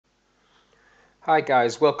Hi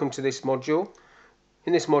guys, welcome to this module.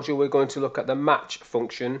 In this module we're going to look at the match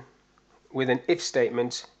function with an if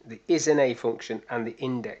statement, the ISNA function and the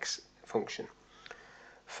index function.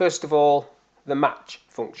 First of all, the match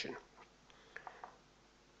function.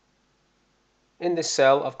 In this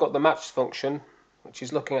cell I've got the match function which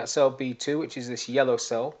is looking at cell B2, which is this yellow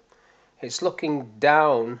cell. It's looking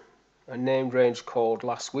down a named range called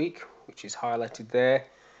last week, which is highlighted there,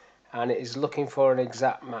 and it is looking for an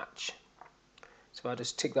exact match. So I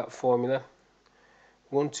just tick that formula.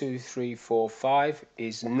 1, 2, 3, 4, 5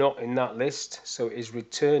 is not in that list, so it is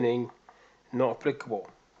returning not applicable.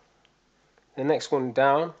 The next one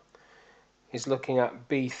down is looking at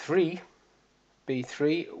B3.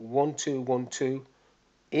 B3, 1, 2, 1, 2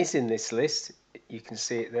 is in this list. You can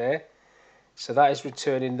see it there. So that is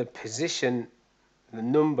returning the position, the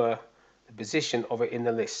number, the position of it in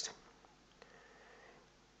the list.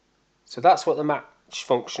 So that's what the match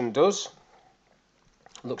function does.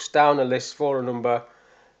 Looks down a list for a number,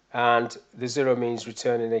 and the 0 means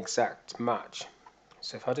return an exact match.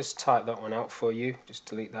 So if I just type that one out for you, just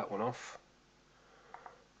delete that one off,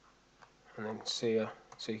 and then see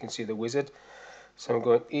so you can see the wizard. So I'm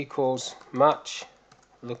going equals match,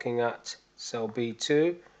 looking at cell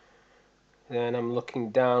B2, then I'm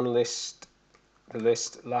looking down the list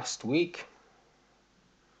last week,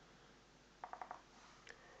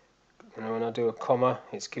 and when I do a comma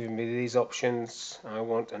it's giving me these options. I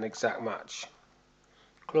want an exact match.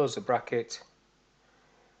 Close the bracket,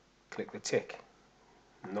 click the tick.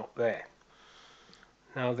 Not there.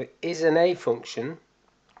 Now the ISNA function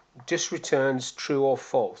just returns true or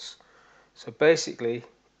false. So basically,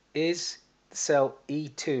 is cell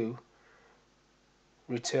E2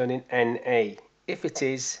 returning NA? If it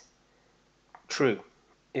is, true.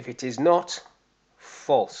 If it is not,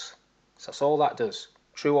 false. So that's all that does,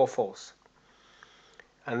 true or false.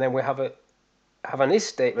 And then we have an if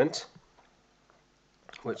statement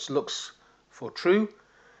which looks for true.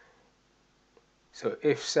 So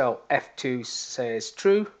if cell F2 says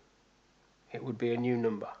true, it would be a new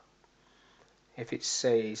number. If it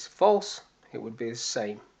says false, it would be the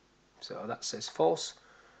same. So that says false,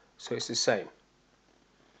 so it's the same.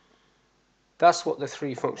 That's what the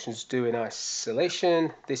three functions do in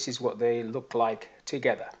isolation. This is what they look like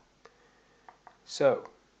together. So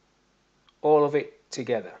all of it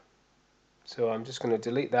together. So I'm just going to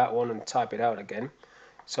delete that one and type it out again.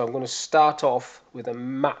 So I'm going to start off with a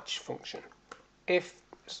match function. If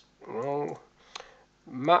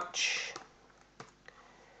match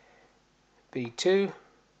B2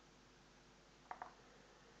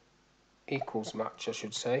 equals match, I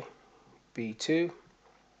should say, B2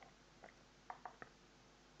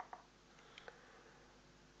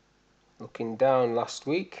 looking down last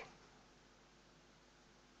week,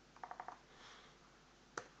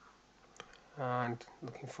 and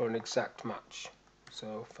looking for an exact match.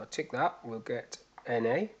 So if I tick that, we'll get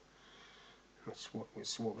NA. That's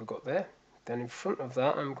what we've got there. Then in front of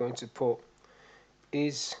that I'm going to put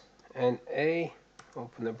is NA,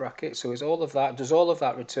 open the bracket. So is all of that, does all of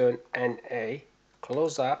that return NA?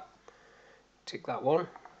 Close that, tick that one,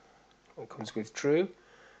 it comes with true.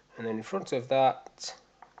 And then in front of that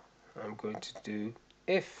I'm going to do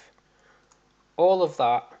if all of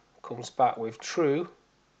that comes back with true,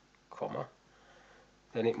 comma,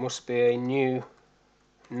 then it must be a new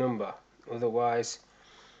number, otherwise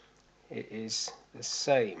it is the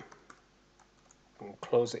same. And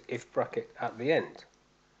close the if bracket at the end,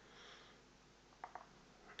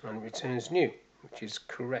 and it returns new, which is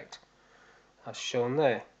correct as shown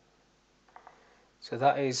there. So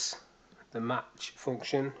that is the match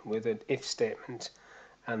function with an if statement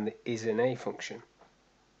and the ISNA function.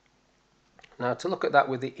 Now to look at that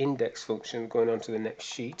with the index function, going on to the next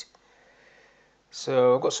sheet.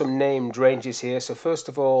 So I've got some named ranges here. So first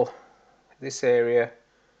of all, this area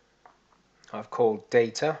I've called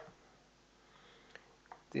data.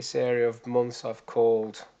 This area of months I've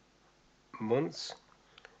called months.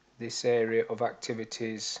 This area of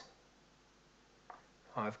activities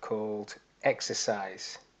I've called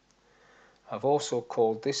exercise. I've also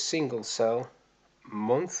called this single cell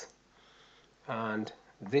month and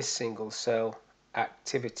this single cell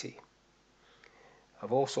activity.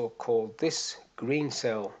 I've also called this green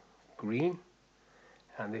cell green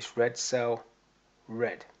and this red cell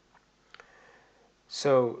red.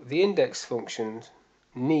 So the index function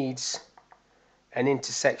needs an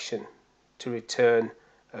intersection to return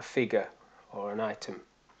a figure or an item.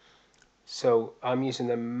 So I'm using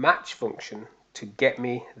the match function to get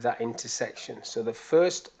me that intersection. So the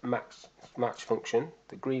first match function,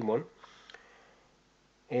 the green one,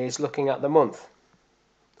 is looking at the month,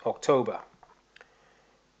 October.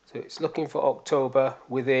 So it's looking for October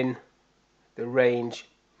within the range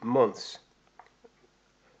months.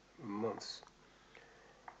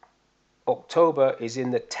 October is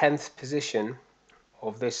in the 10th position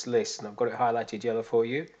of this list, and I've got it highlighted yellow for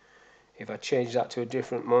you. If I change that to a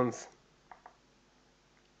different month,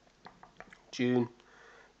 June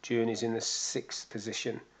is in the 6th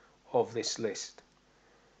position of this list.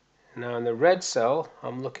 Now in the red cell,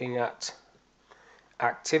 I'm looking at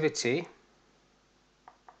activity,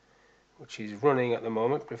 which is running at the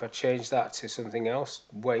moment, but if I change that to something else,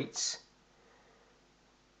 weights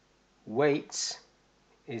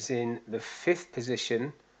is in the 5th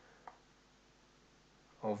position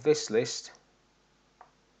of this list,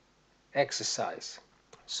 exercise.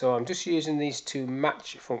 So I'm just using these two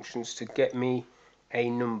match functions to get me a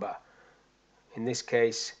number, in this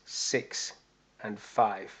case 6 and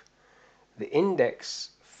 5. The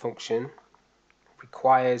index function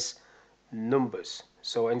requires numbers,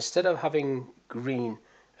 so instead of having green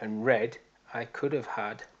and red, I could have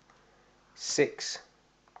had 6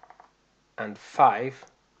 and 5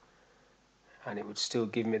 and it would still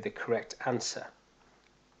give me the correct answer.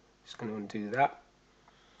 Just going to undo that.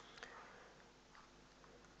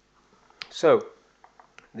 So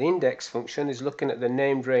the index function is looking at the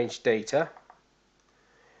named range data.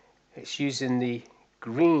 It's using the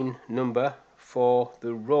green number for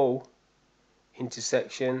the row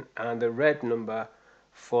intersection and the red number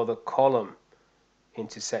for the column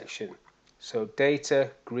intersection. So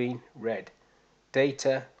data, green, red.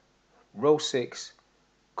 Data, row 6,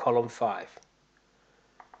 column 5.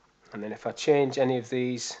 And then if I change any of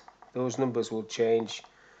these, those numbers will change,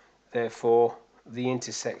 therefore the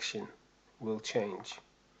intersection will change.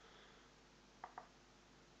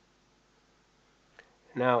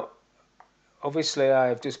 Now obviously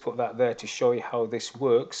I've just put that there to show you how this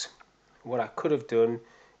works. What I could have done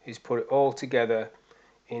is put it all together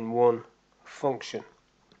in one function.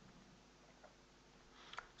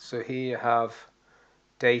 So here you have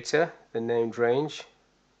data, the named range,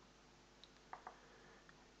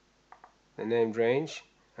 and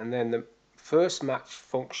then the first match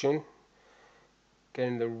function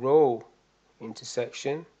getting the row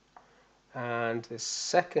intersection, and the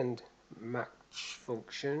second match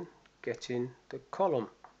function getting the column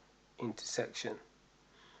intersection.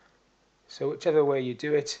 So whichever way you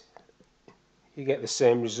do it, you get the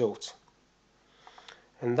same result.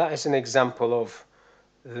 And that is an example of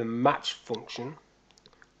the match function,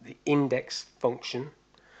 the index function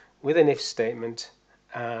with an if statement,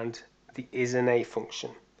 and the ISNA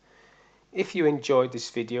function. If you enjoyed this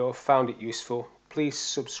video or found it useful, please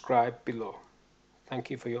subscribe below. Thank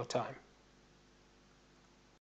you for your time.